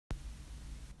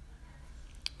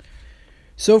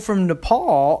So from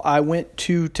Nepal, I went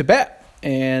to Tibet,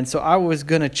 and so I was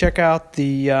going to check out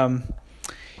the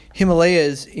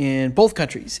Himalayas in both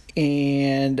countries.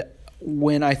 And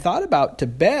when I thought about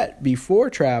Tibet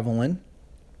before traveling,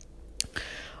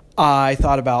 I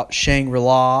thought about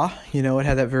Shangri-La. You know, it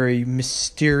had that very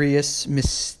mysterious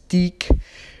mystique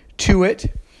to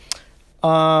it.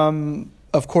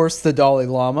 Of course, the Dalai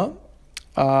Lama.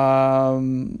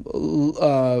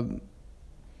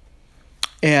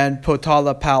 And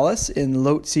Potala Palace in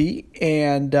Lhotse.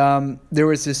 And there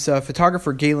was this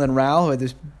photographer, Galen Rao, who had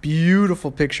this beautiful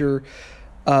picture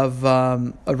of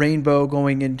a rainbow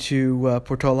going into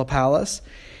Potala Palace.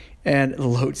 And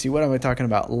Lhotse, what am I talking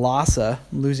about? Lhasa,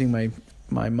 I'm losing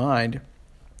my mind.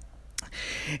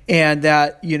 And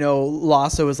that,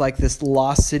 Lhasa was like this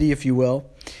lost city, if you will.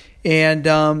 And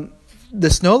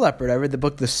the Snow Leopard, I read the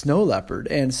book The Snow Leopard.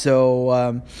 And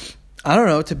so, I don't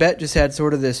know, Tibet just had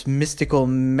sort of this mystical,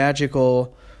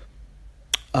 magical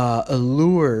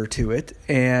allure to it.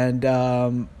 And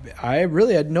I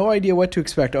really had no idea what to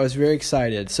expect. I was very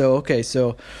excited. So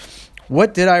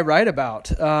what did I write about?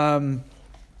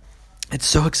 It's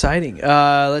so exciting.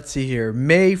 Let's see here.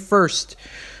 May 1st,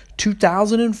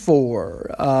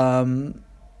 2004. So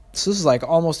this is like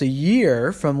almost a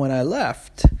year from when I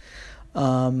left.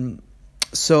 Long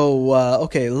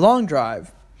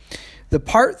drive. The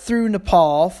part through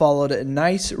Nepal followed a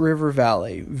nice river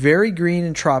valley, very green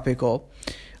and tropical,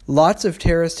 lots of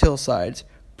terraced hillsides,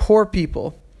 poor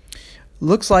people.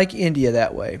 Looks like India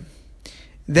that way.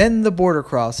 Then the border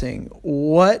crossing.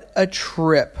 What a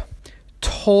trip.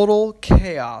 Total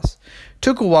chaos.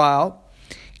 Took a while,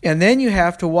 and then you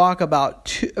have to walk about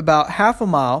half a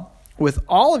mile with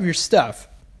all of your stuff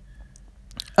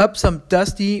up some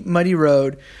dusty, muddy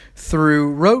road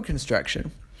through road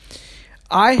construction.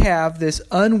 I have this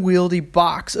unwieldy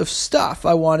box of stuff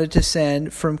I wanted to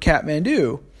send from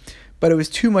Kathmandu, but it was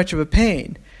too much of a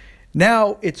pain.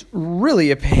 Now it's really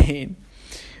a pain.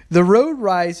 The road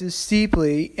rises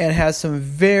steeply and has some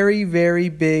very, very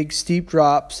big steep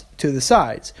drops to the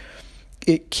sides.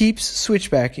 It keeps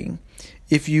switchbacking.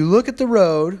 If you look at the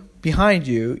road behind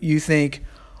you, you think,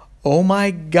 oh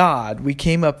my God, we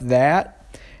came up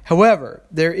that? However,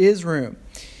 there is room.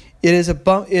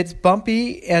 It's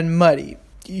bumpy and muddy.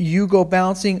 You go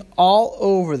bouncing all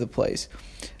over the place.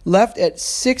 Left at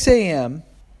 6 a.m.,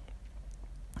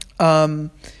 a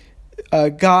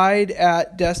guide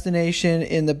at destination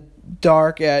in the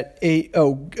dark at 8.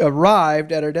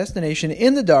 Arrived at our destination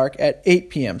in the dark at 8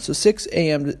 p.m. So 6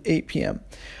 a.m. to 8 p.m.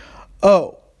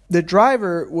 The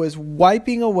driver was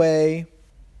wiping away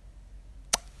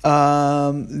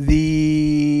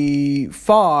the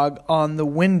fog on the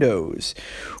windows.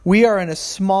 We are in a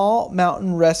small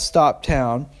mountain rest stop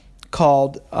town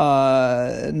called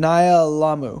Naya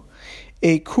Lamu,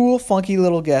 a cool, funky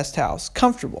little guest house,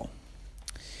 comfortable.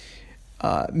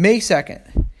 May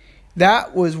 2nd.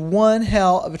 That was one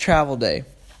hell of a travel day.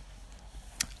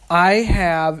 I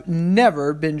have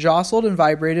never been jostled and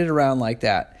vibrated around like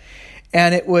that.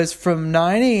 And it was from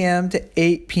 9 a.m. to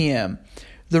 8 p.m.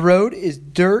 The road is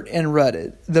dirt and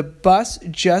rutted. The bus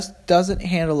just doesn't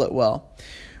handle it well.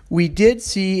 We did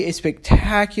see a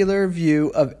spectacular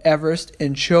view of Everest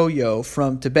and Choyo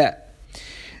from Tibet.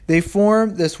 They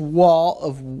form this wall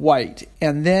of white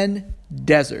and then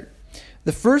desert.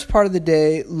 The first part of the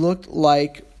day looked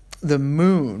like the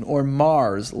moon or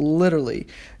Mars, literally.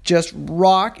 Just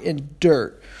rock and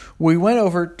dirt. We went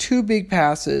over two big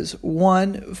passes,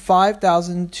 one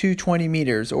 5,220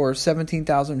 meters or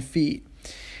 17,000 feet.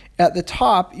 At the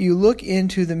top, you look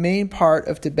into the main part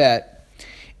of Tibet,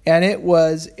 and it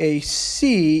was a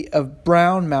sea of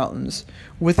brown mountains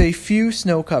with a few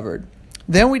snow-covered.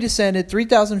 Then we descended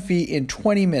 3,000 feet in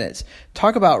 20 minutes.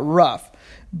 Talk about rough,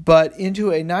 but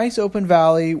into a nice open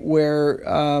valley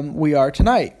where we are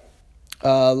tonight.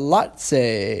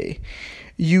 Lhotse.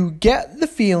 You get the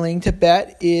feeling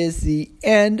Tibet is the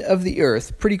end of the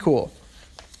earth. Pretty cool.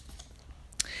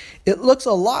 It looks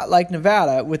a lot like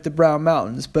Nevada with the brown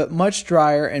mountains, but much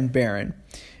drier and barren.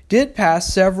 Did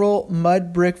pass several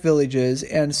mud brick villages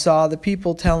and saw the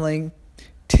people tilling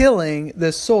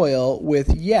the soil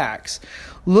with yaks.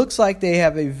 Looks like they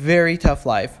have a very tough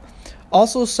life.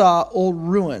 Also saw old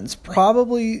ruins,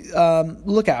 probably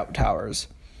lookout towers.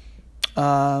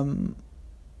 Those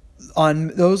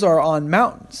are on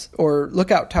mountains or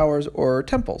lookout towers or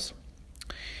temples.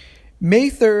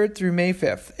 May 3rd through May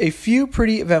 5th, a few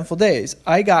pretty eventful days.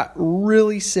 I got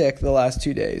really sick the last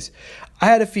 2 days. I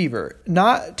had a fever,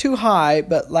 not too high,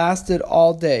 but lasted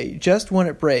all day, just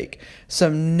wouldn't break.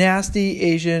 Some nasty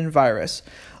Asian virus.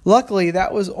 Luckily,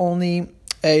 that was only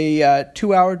a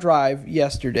 2-hour drive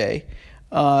yesterday.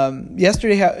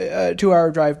 Yesterday,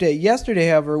 2-hour drive day. Yesterday,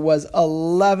 however, was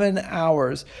 11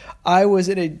 hours. I was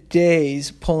in a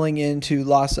daze pulling into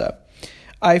Lhasa.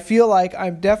 I feel like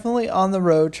I'm definitely on the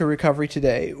road to recovery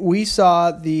today. We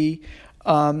saw the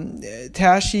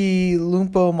Tashi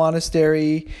Lumpo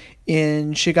Monastery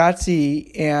in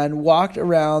Shigatse and walked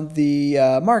around the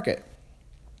market.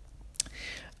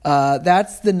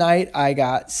 That's the night I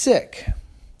got sick.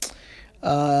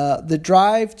 The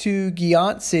drive to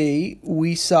Gyantse,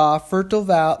 we saw fertile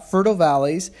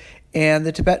valleys and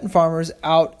the Tibetan farmers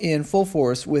out in full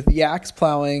force with yaks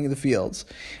plowing the fields.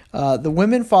 The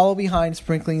women follow behind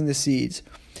sprinkling the seeds.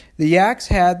 The yaks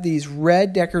had these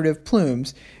red decorative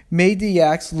plumes, made the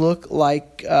yaks look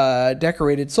like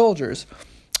decorated soldiers.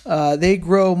 They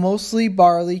grow mostly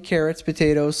barley, carrots,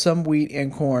 potatoes, some wheat,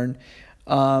 and corn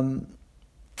at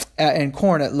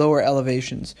lower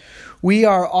elevations. We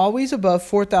are always above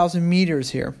 4,000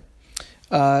 meters here,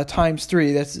 times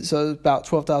 3. That's about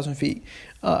 12,000 feet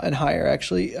and higher,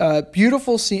 actually.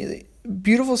 Beautiful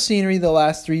scenery the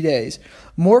last 3 days.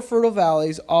 More fertile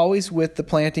valleys, always with the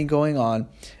planting going on.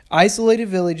 Isolated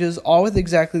villages, all with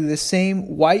exactly the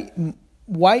same white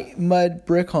mud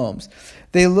brick homes.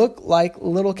 They look like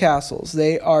little castles.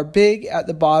 They are big at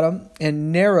the bottom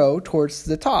and narrow towards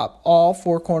the top. All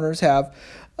 4 corners have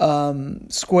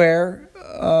square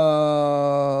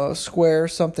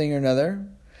something or another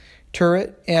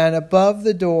turret, and above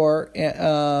the door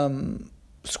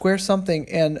square something,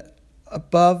 and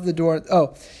above the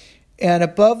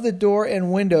door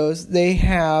and windows they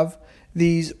have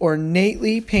these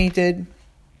ornately painted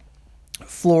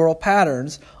floral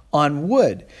patterns on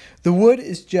wood. The wood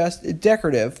is just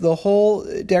decorative. The whole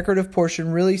decorative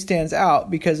portion really stands out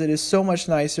because it is so much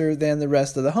nicer than the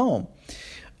rest of the home.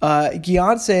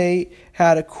 Gyantse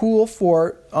had a cool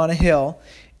fort on a hill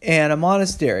and a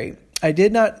monastery. I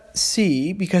did not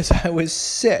see because I was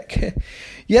sick.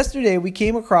 Yesterday, we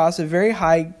came across a very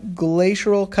high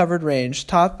glacial covered range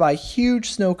topped by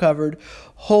huge snow-covered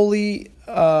holy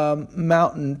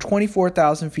mountain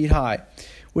 24,000 feet high. It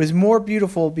was more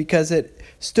beautiful because it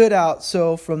stood out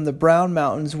so from the brown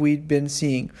mountains we'd been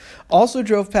seeing. Also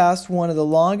drove past one of the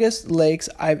longest lakes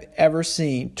I've ever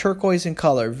seen, turquoise in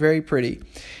color, very pretty,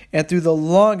 and through the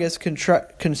longest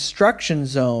construction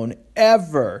zone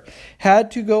ever.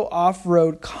 Had to go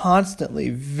off-road constantly,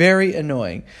 very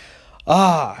annoying.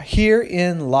 Here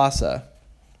in Lhasa.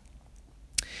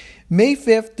 May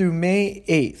 5th through May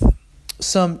 8th.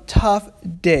 Some tough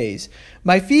days.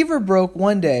 My fever broke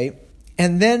one day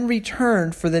and then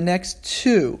returned for the next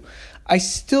 2. I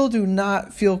still do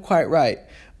not feel quite right,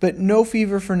 but no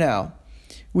fever for now.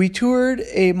 We toured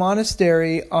a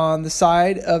monastery on the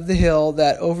side of the hill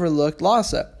that overlooked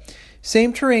Lhasa.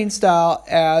 Same terrain style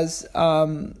as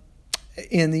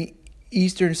in the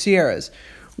Eastern Sierras.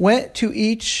 Went to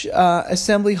each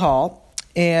assembly hall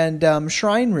and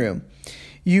shrine room.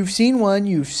 You've seen one,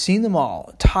 you've seen them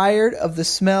all. Tired of the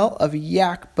smell of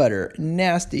yak butter.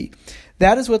 Nasty.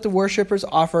 That is what the worshippers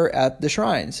offer at the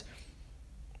shrines.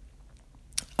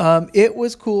 It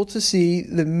was cool to see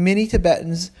the many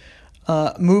Tibetans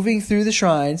moving through the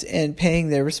shrines and paying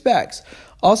their respects.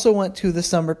 Also went to the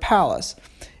Summer Palace.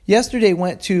 Yesterday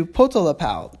went to Potala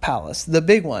Palace, the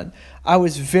big one. I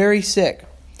was very sick.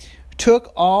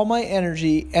 Took all my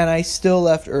energy and I still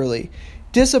left early.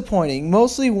 Disappointing.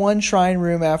 Mostly one shrine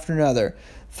room after another.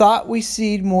 Thought we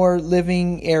seed more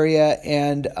living area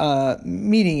and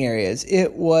meeting areas.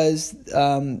 It was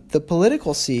the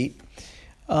political seat.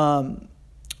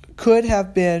 Could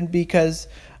have been because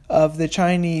of the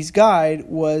Chinese guide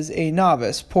was a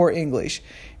novice, poor English.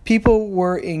 People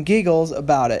were in giggles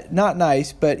about it. Not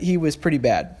nice, but he was pretty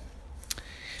bad.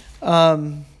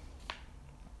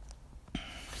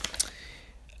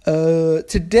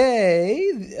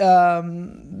 Today,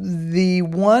 the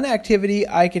one activity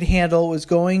I could handle was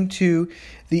going to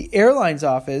the airline's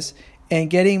office and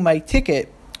getting my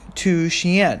ticket to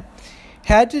Xi'an.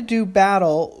 Had to do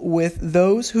battle with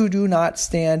those who do not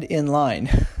stand in line.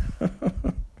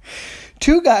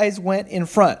 2 guys went in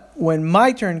front. When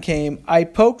my turn came, I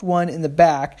poked one in the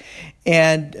back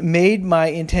and made my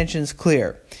intentions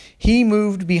clear. He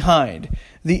moved behind.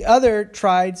 The other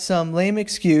tried some lame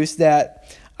excuse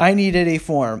that I needed a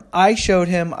form. I showed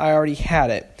him I already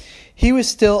had it. He was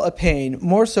still a pain,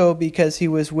 more so because he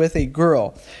was with a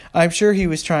girl. I'm sure he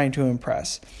was trying to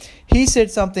impress. He said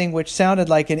something which sounded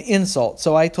like an insult,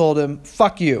 so I told him,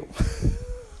 "Fuck you."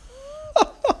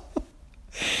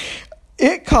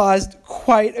 It caused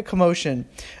quite a commotion.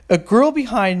 A girl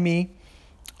behind me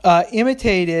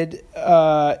imitated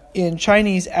in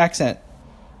Chinese accent.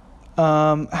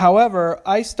 However,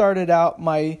 I started out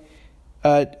my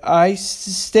I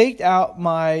staked out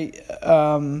my,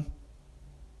 so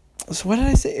what did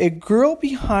I say? A girl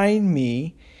behind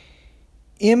me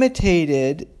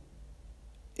imitated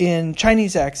in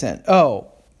Chinese accent.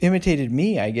 Oh, imitated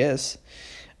me, I guess.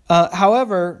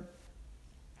 However,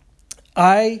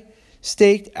 I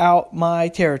staked out my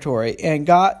territory and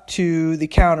got to the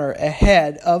counter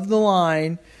ahead of the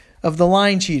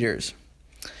line cheaters.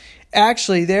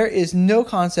 Actually, there is no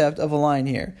concept of a line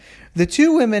here. The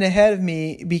two women ahead of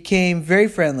me became very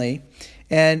friendly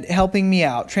and helping me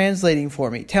out, translating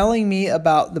for me, telling me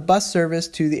about the bus service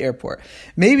to the airport.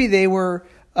 Maybe they were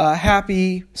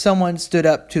happy someone stood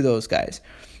up to those guys.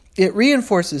 It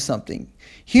reinforces something.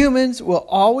 Humans will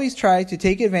always try to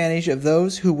take advantage of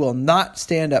those who will not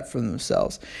stand up for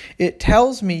themselves. It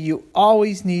tells me you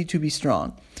always need to be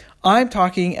strong. I'm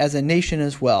talking as a nation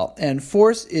as well, and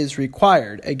force is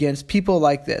required against people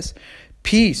like this.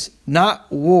 Peace,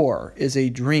 not war, is a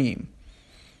dream.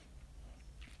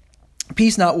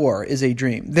 Peace, not war, is a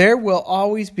dream. There will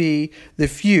always be the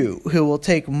few who will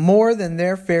take more than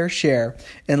their fair share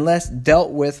unless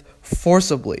dealt with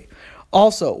forcibly.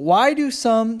 Also, why do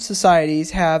some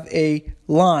societies have a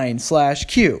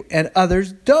line/queue and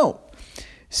others don't?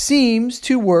 Seems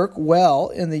to work well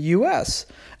in the U.S.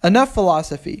 Enough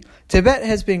philosophy. Tibet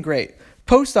has been great.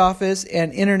 Post office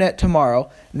and internet tomorrow,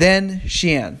 then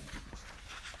Xi'an.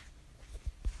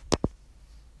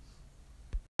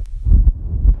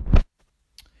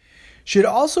 Should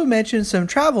also mention some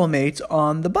travel mates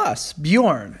on the bus.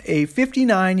 Bjorn, a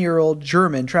 59-year-old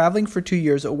German traveling for 2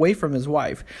 years away from his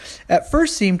wife, at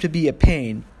first seemed to be a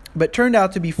pain, but turned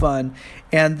out to be fun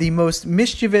and the most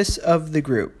mischievous of the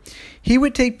group. He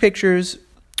would take pictures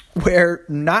where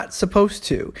not supposed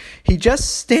to. He'd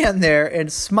just stand there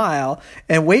and smile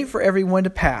and wait for everyone to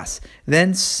pass,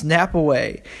 then snap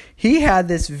away. He had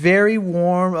this very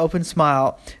warm, open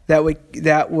smile that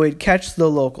would catch the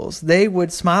locals. They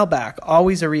would smile back,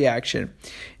 always a reaction.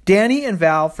 Danny and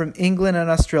Val from England and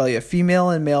Australia, female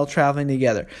and male traveling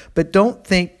together, but don't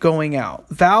think going out.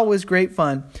 Val was great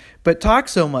fun, but talked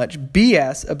so much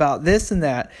BS about this and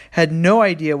that, had no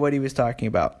idea what he was talking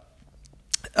about.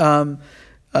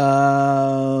 Thai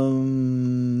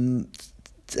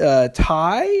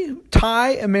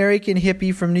American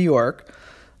hippie from New York,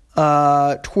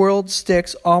 twirled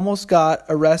sticks, almost got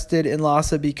arrested in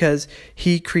Lhasa because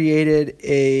he created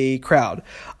a crowd.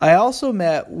 I also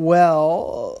met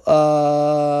well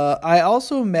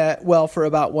for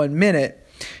about 1 minute,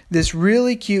 this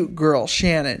really cute girl,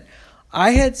 Shannon.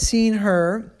 I had seen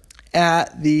her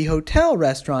at the hotel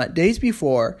restaurant days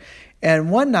before,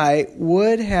 and one night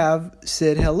would have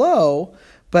said hello,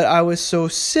 but I was so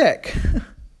sick.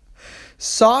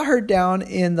 Saw her down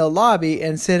in the lobby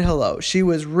and said hello. She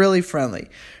was really friendly.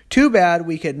 Too bad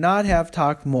we could not have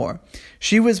talked more.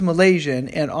 She was Malaysian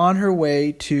and on her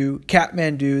way to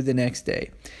Kathmandu the next day.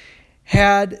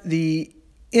 Had the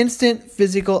instant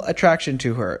physical attraction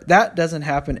to her. That doesn't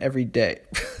happen every day.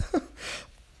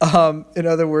 In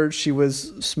other words, she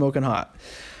was smoking hot.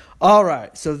 All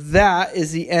right, so that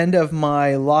is the end of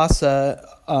my Lhasa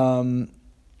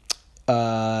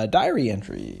diary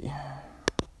entry.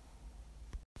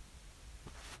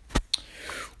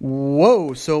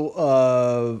 Whoa,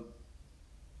 so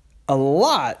a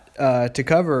lot to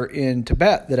cover in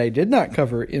Tibet that I did not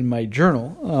cover in my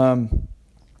journal.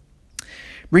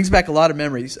 Brings back a lot of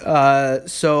memories.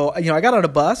 So, I got on a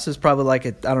bus. It was probably like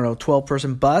a,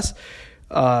 12-person bus.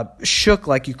 Shook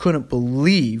like you couldn't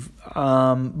believe.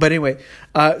 But anyway,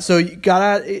 so you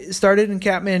started in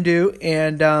Kathmandu,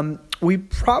 and we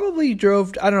probably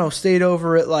drove, stayed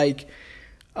over at like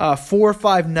 4 or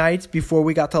 5 nights before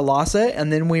we got to Lhasa,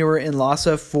 and then we were in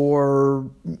Lhasa for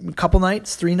a couple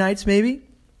nights, 3 nights maybe.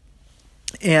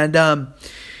 And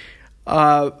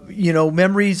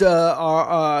memories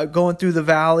are going through the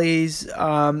valleys,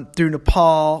 through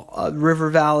Nepal, River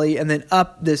Valley, and then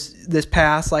up this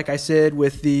pass, like I said,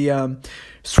 with the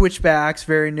switchbacks,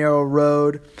 very narrow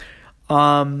road.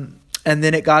 And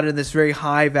then it got in this very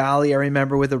high valley, I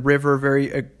remember, with a river,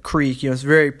 a creek, it's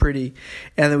very pretty.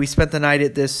 And then we spent the night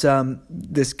at this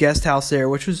guest house there,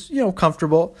 which was,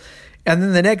 comfortable. And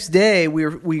then the next day we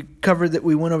went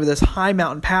over this high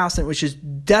mountain pass, and it was just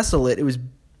desolate. It was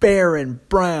barren,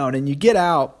 brown, and you get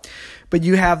out, but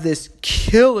you have this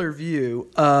killer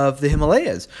view of the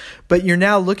Himalayas, but you're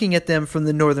now looking at them from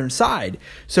the northern side.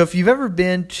 So if you've ever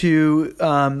been to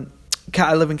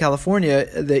I live in California,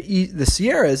 the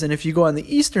Sierras, and if you go on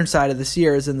the eastern side of the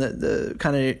Sierras, in the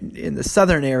kind of in the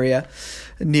southern area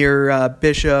near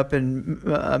Bishop and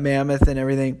Mammoth and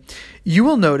everything, you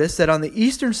will notice that on the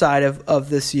eastern side of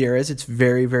the Sierras, it's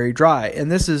very, very dry.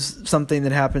 And this is something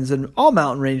that happens in all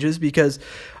mountain ranges because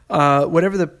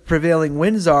whatever the prevailing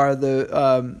winds are,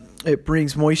 it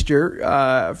brings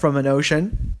moisture from an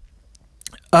ocean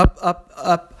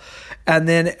up. And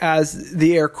then as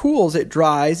the air cools, it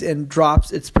dries and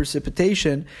drops its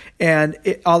precipitation, and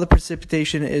all the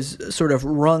precipitation is sort of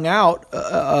wrung out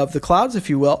of the clouds, if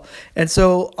you will. And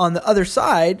so on the other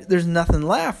side, there's nothing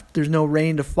left. There's no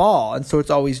rain to fall, and so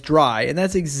it's always dry. And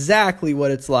that's exactly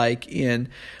what it's like in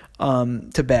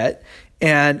Tibet,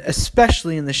 and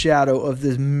especially in the shadow of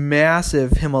this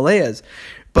massive Himalayas.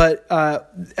 But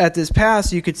at this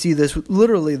pass, you could see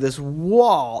this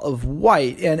wall of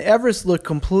white, and Everest looked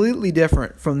completely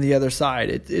different from the other side.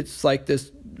 It's like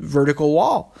this vertical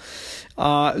wall.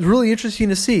 It's really interesting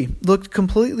to see. Looked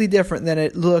completely different than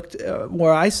it looked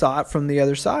where I saw it from the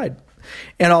other side,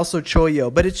 and also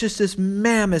Choyo. But it's just this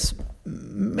mammoth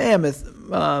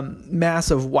mass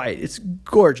of white. It's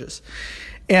gorgeous,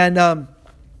 and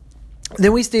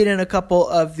then we stayed in a couple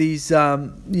of these,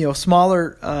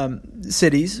 smaller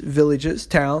cities, villages,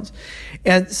 towns,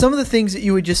 and some of the things that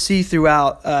you would just see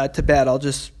throughout Tibet. I'll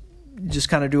just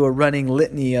kind of do a running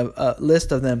litany of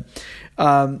list of them.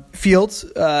 Fields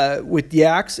with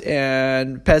yaks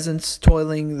and peasants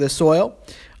toiling the soil.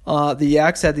 The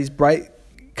yaks had these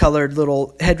bright-colored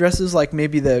little headdresses, like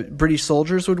maybe the British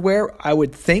soldiers would wear. I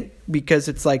would think because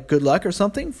it's like good luck or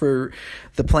something for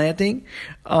the planting.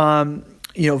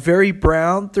 Very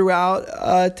brown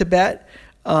throughout Tibet.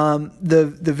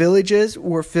 The villages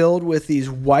were filled with these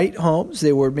white homes.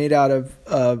 They were made out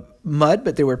of mud,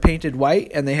 but they were painted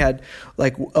white, and they had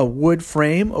like a wood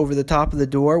frame over the top of the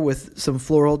door with some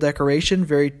floral decoration.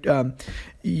 Very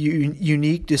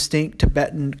unique, distinct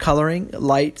Tibetan coloring,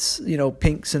 lights,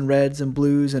 pinks and reds and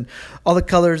blues, and all the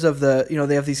colors of the,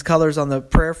 they have these colors on the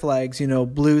prayer flags.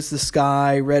 Blue is the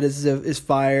sky, red is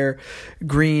fire,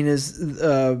 green is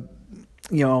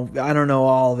I don't know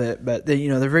all of it, but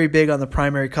they're very big on the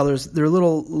primary colors. They're a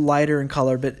little lighter in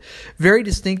color, but very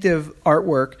distinctive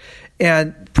artwork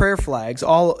and prayer flags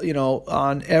all,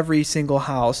 on every single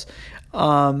house.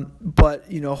 But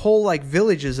whole like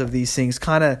villages of these things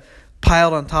kind of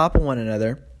piled on top of one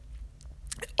another,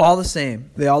 all the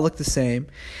same. They all look the same.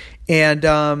 And,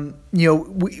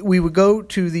 we would go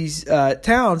to these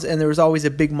towns, and there was always a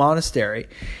big monastery.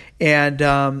 And,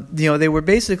 they were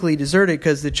basically deserted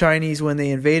because the Chinese, when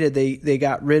they invaded, they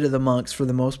got rid of the monks for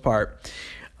the most part.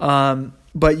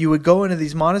 But you would go into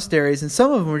these monasteries, and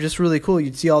some of them were just really cool.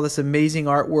 You'd see all this amazing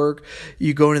artwork.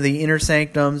 You go into the inner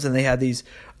sanctums, and they had these,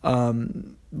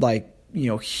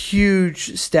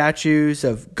 huge statues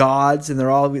of gods, and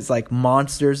they're always like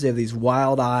monsters. They have these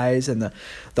wild eyes, and the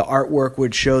artwork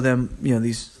would show them,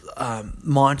 these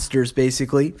monsters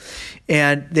basically.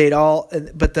 And they'd all,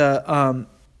 but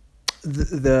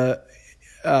the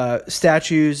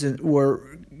statues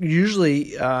were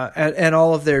usually and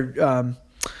all of their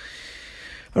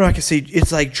I'm not gonna say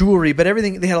it's like jewelry, but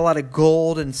everything, they had a lot of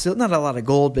gold and not a lot of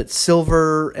gold, but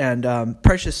silver and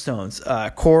precious stones.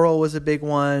 Coral was a big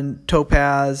one,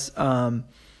 topaz,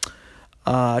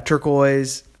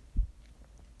 turquoise.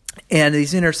 And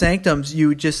these inner sanctums,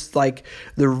 you just like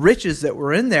the riches that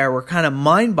were in there were kind of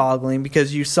mind-boggling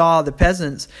because you saw the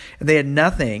peasants and they had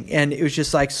nothing, and it was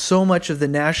just like so much of the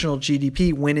national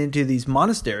GDP went into these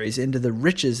monasteries, into the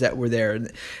riches that were there,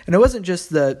 and it wasn't just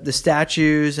the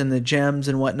statues and the gems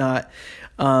and whatnot.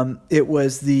 It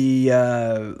was the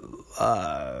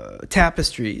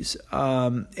tapestries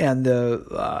and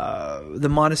the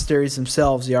monasteries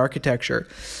themselves, the architecture,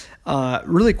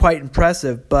 really quite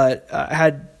impressive, but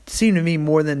seemed to me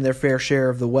more than their fair share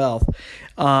of the wealth.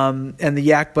 And the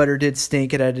yak butter did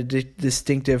stink. It had a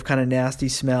distinctive kind of nasty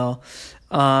smell.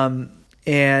 And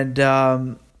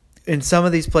in some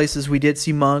of these places we did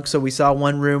see monks. So we saw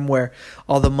one room where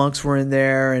all the monks were in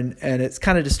there, and it's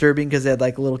kind of disturbing because they had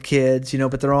like little kids,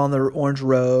 but they're all in their orange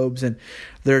robes and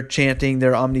they're chanting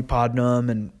their Omni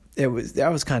Padmam, and that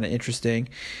was kind of interesting.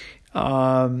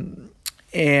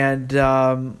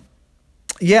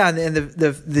 Yeah, and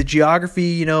the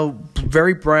geography,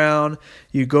 very brown.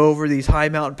 You go over these high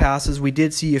mountain passes. We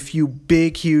did see a few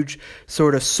big, huge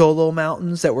sort of solo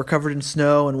mountains that were covered in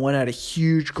snow, and one had a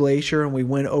huge glacier, and we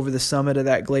went over the summit of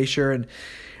that glacier, and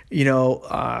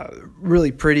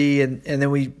really pretty. And then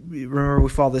we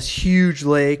saw this huge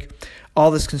lake,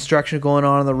 all this construction going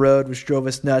on the road, which drove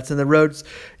us nuts. And the roads,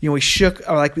 we shook,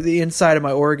 like the inside of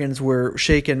my organs were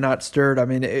shaken, not stirred. I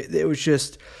mean, it was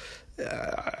just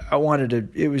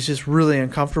it was just really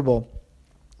uncomfortable.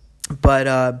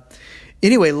 But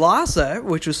anyway, Lhasa,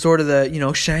 which was sort of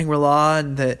the, Shangri-La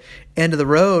and the end of the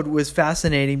road, was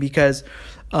fascinating because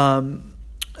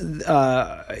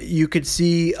you could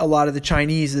see a lot of the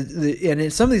Chinese, and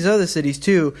in some of these other cities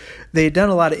too, they had done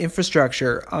a lot of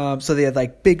infrastructure. So they had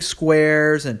like big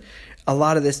squares and a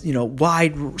lot of this,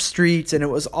 wide streets, and it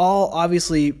was all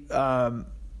obviously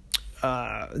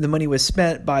the money was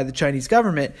spent by the Chinese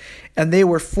government, and they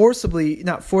were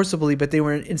not forcibly, but they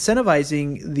were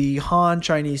incentivizing the Han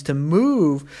Chinese to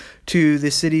move to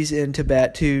the cities in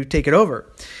Tibet to take it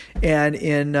over. And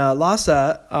in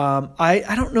Lhasa,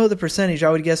 I don't know the percentage.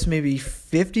 I would guess maybe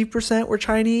 50% were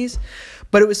Chinese,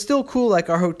 but it was still cool. Like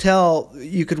our hotel,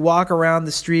 you could walk around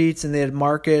the streets, and they had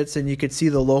markets, and you could see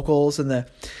the locals and the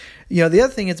other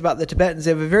thing is about the Tibetans,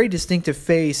 they have a very distinctive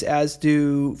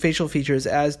facial features,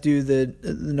 as do the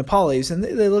Nepalis, and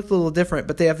they look a little different,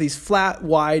 but they have these flat,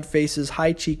 wide faces,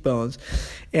 high cheekbones,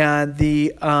 and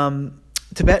the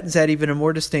Tibetans had even a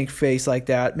more distinct face like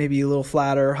that, maybe a little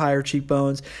flatter, higher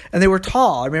cheekbones, and they were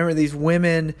tall. I remember these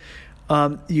women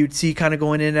you'd see kind of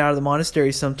going in and out of the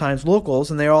monastery sometimes,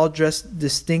 locals, and they're all dressed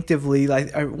distinctively,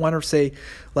 like I want to say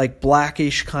like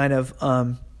blackish kind of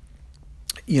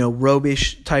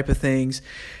robish type of things.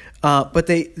 But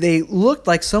they looked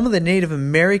like some of the Native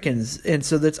Americans. And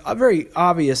so that's very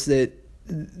obvious that,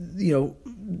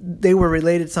 they were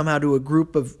related somehow to a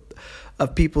group of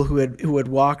people who had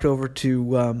walked over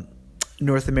to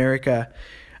North America.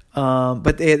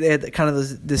 But they had kind of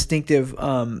those distinctive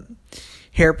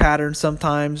hair patterns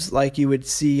sometimes, like you would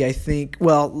see, I think.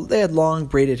 Well, they had long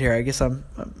braided hair. I guess I'm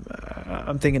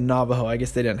thinking Navajo. I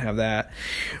guess they didn't have that,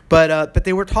 but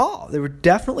they were tall. They were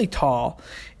definitely tall,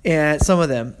 and some of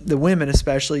them, the women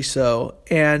especially so.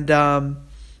 And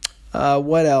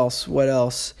what else?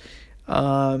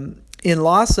 In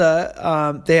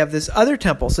Lhasa, they have this other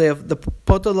temple. So they have the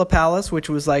Potala Palace, which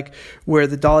was like where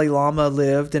the Dalai Lama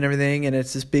lived and everything, and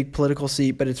it's this big political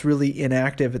seat, but it's really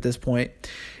inactive at this point.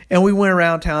 And we went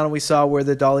around town and we saw where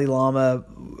the Dalai Lama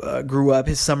grew up,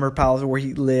 his summer palace where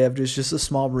he lived. It was just a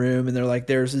small room, and they're like,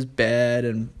 there's his bed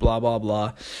and blah, blah,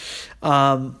 blah.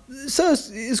 So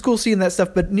it's cool seeing that stuff.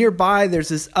 But nearby, there's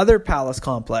this other palace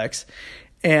complex,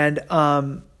 and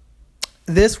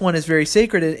this one is very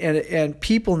sacred. And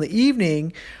people in the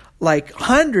evening, like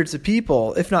hundreds of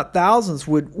people, if not thousands,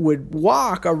 would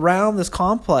walk around this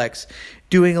complex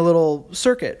doing a little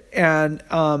circuit, and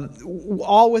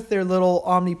all with their little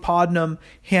Omnipodnum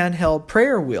handheld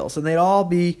prayer wheels, and they'd all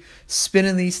be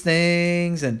spinning these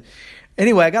things. And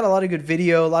anyway, I got a lot of good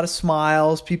video, a lot of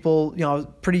smiles, people,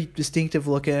 pretty distinctive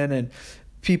looking, and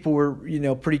people were,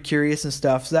 pretty curious and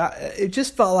stuff. So that it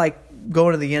just felt like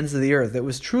going to the ends of the earth. It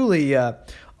was truly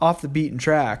off the beaten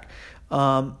track.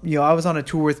 I was on a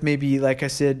tour with maybe, like I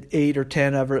said, 8 or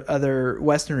 10 other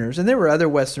Westerners, and there were other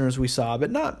Westerners we saw, but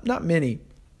not many.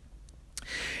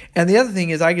 And the other thing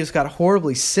is, I just got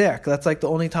horribly sick. That's like the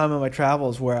only time on my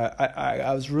travels where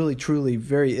I was really, truly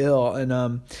very ill.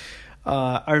 And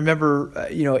I remember,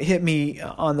 it hit me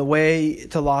on the way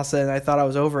to Lhasa, and I thought I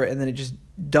was over it, and then it just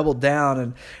doubled down.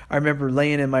 And I remember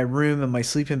laying in my room in my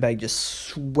sleeping bag, just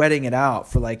sweating it out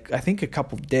for I think a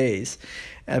couple of days.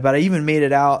 But I even made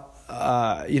it out,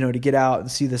 to get out and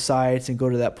see the sights and go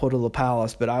to that Potala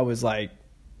Palace. But I was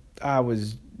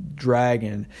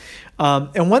dragging.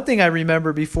 And one thing I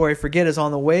remember before I forget is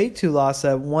on the way to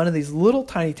Lhasa, one of these little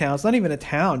tiny towns, not even a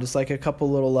town, just like a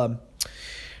couple little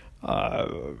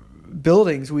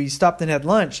buildings, we stopped and had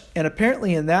lunch. And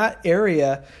apparently in that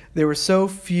area, there were so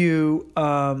few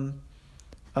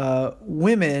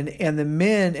women, and the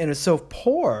men, and it was so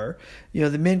poor,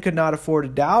 the men could not afford a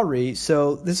dowry.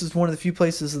 So this is one of the few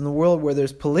places in the world where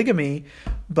there's polygamy,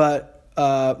 but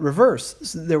reverse.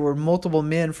 So there were multiple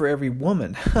men for every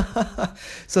woman.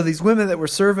 So these women that were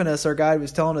serving us, our guide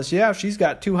was telling us, she's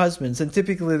got 2 husbands, and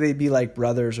typically they'd be like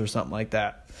brothers or something like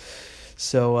that.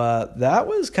 So that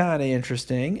was kind of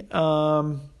interesting.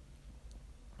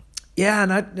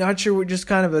 Not sure, we're just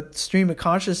kind of a stream of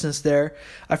consciousness there.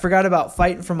 I forgot about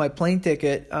fighting for my plane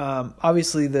ticket.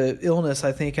 Obviously the illness,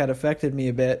 I think, had affected me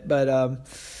a bit, but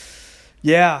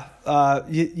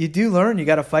you do learn you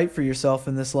got to fight for yourself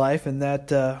in this life, and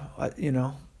that I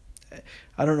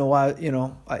don't know why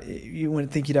you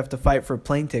wouldn't think you'd have to fight for a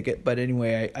plane ticket, but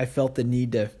anyway, I felt the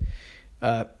need to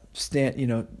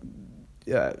stand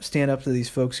up to these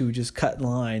folks who would just cut in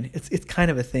line. It's kind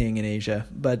of a thing in Asia,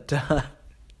 but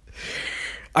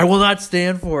I will not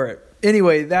stand for it.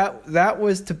 Anyway, that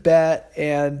was Tibet,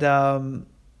 and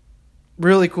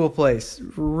really cool place,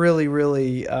 really,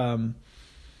 really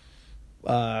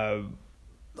unlike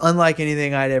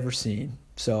anything I'd ever seen.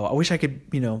 So I wish I could,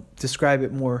 describe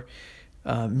it more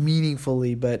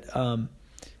meaningfully, but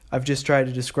I've just tried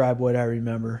to describe what I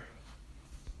remember.